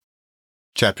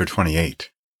Chapter 28.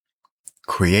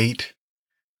 Create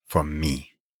for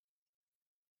me.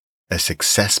 A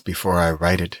success before I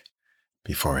write it,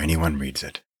 before anyone reads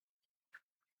it.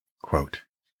 Quote,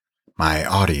 my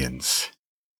audience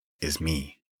is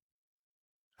me.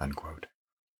 Unquote.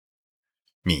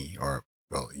 Me, or,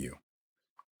 well, you.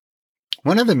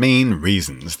 One of the main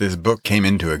reasons this book came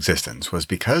into existence was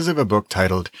because of a book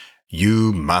titled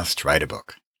You Must Write a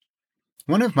Book.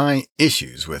 One of my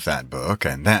issues with that book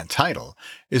and that title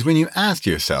is when you ask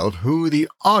yourself who the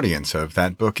audience of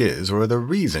that book is or the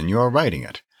reason you're writing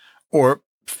it, or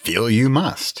feel you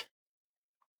must.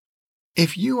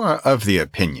 If you are of the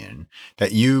opinion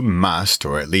that you must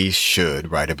or at least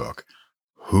should write a book,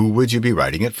 who would you be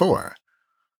writing it for?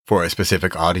 For a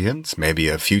specific audience, maybe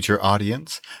a future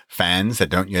audience, fans that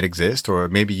don't yet exist, or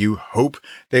maybe you hope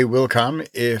they will come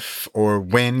if or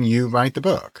when you write the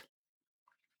book.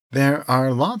 There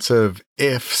are lots of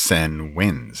ifs and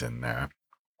whens in there.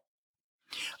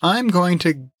 I'm going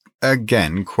to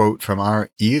again quote from our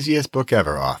easiest book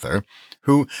ever author,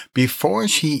 who, before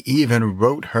she even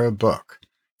wrote her book,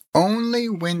 only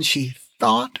when she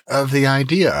thought of the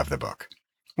idea of the book,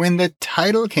 when the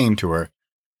title came to her,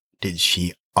 did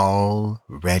she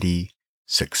already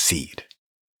succeed.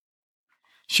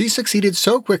 She succeeded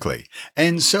so quickly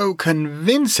and so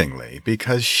convincingly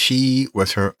because she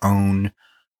was her own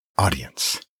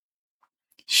audience.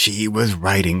 She was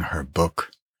writing her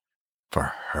book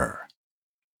for her.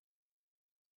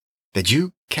 Did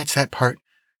you catch that part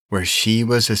where she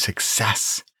was a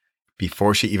success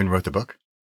before she even wrote the book?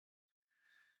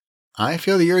 I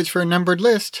feel the urge for a numbered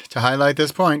list to highlight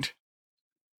this point.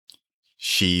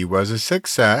 She was a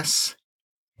success,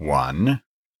 1,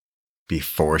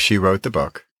 before she wrote the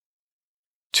book,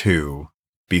 2,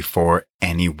 before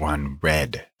anyone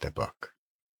read the book.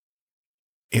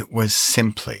 It was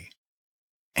simply,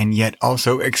 and yet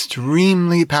also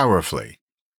extremely powerfully,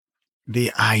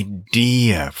 the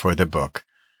idea for the book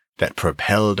that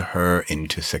propelled her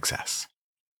into success.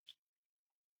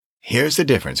 Here's the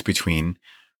difference between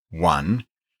 1,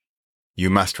 you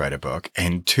must write a book,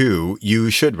 and 2, you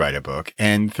should write a book,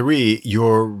 and 3,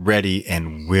 you're ready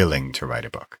and willing to write a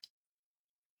book.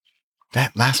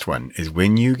 That last one is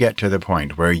when you get to the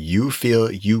point where you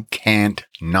feel you can't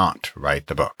not write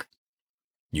the book.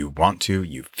 You want to,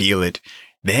 you feel it,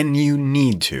 then you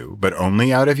need to, but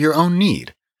only out of your own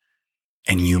need.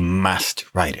 And you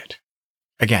must write it.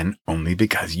 Again, only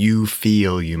because you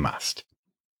feel you must.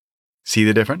 See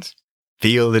the difference?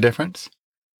 Feel the difference?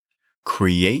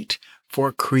 Create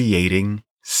for creating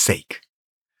sake.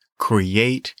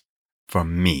 Create for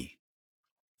me.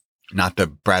 Not the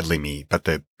Bradley me, but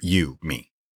the you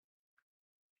me.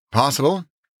 Possible?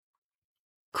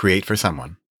 Create for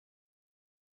someone.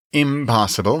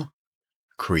 Impossible?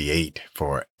 Create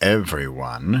for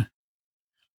everyone.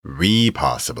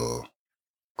 Repossible?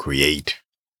 Create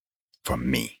for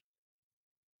me.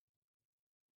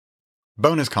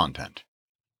 Bonus content.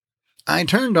 I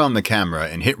turned on the camera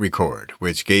and hit record,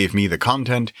 which gave me the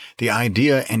content, the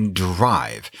idea and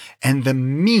drive, and the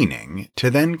meaning to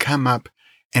then come up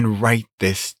and write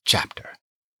this chapter.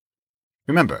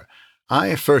 Remember,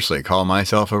 I firstly call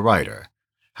myself a writer.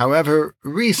 However,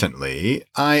 recently,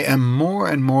 I am more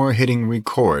and more hitting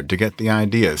record to get the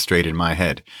ideas straight in my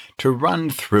head, to run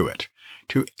through it,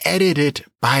 to edit it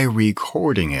by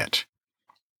recording it,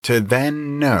 to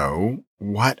then know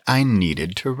what I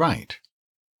needed to write.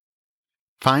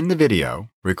 Find the video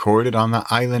recorded on the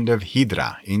island of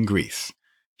Hydra in Greece,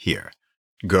 here.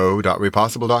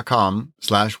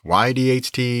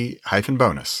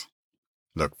 go.repossible.com/ydht-bonus.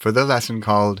 Look for the lesson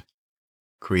called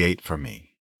Create for Me.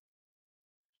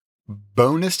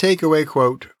 Bonus takeaway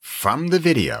quote from the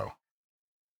video.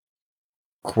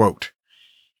 Quote,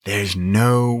 there's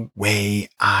no way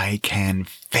I can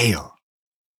fail.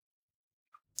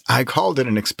 I called it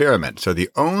an experiment, so the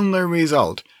only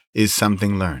result is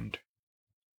something learned.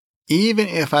 Even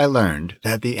if I learned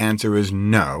that the answer is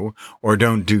no, or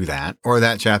don't do that, or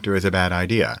that chapter is a bad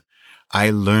idea, I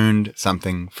learned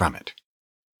something from it.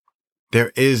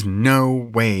 There is no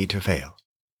way to fail.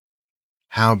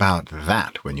 How about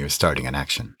that when you're starting an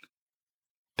action?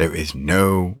 There is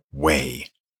no way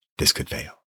this could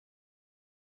fail.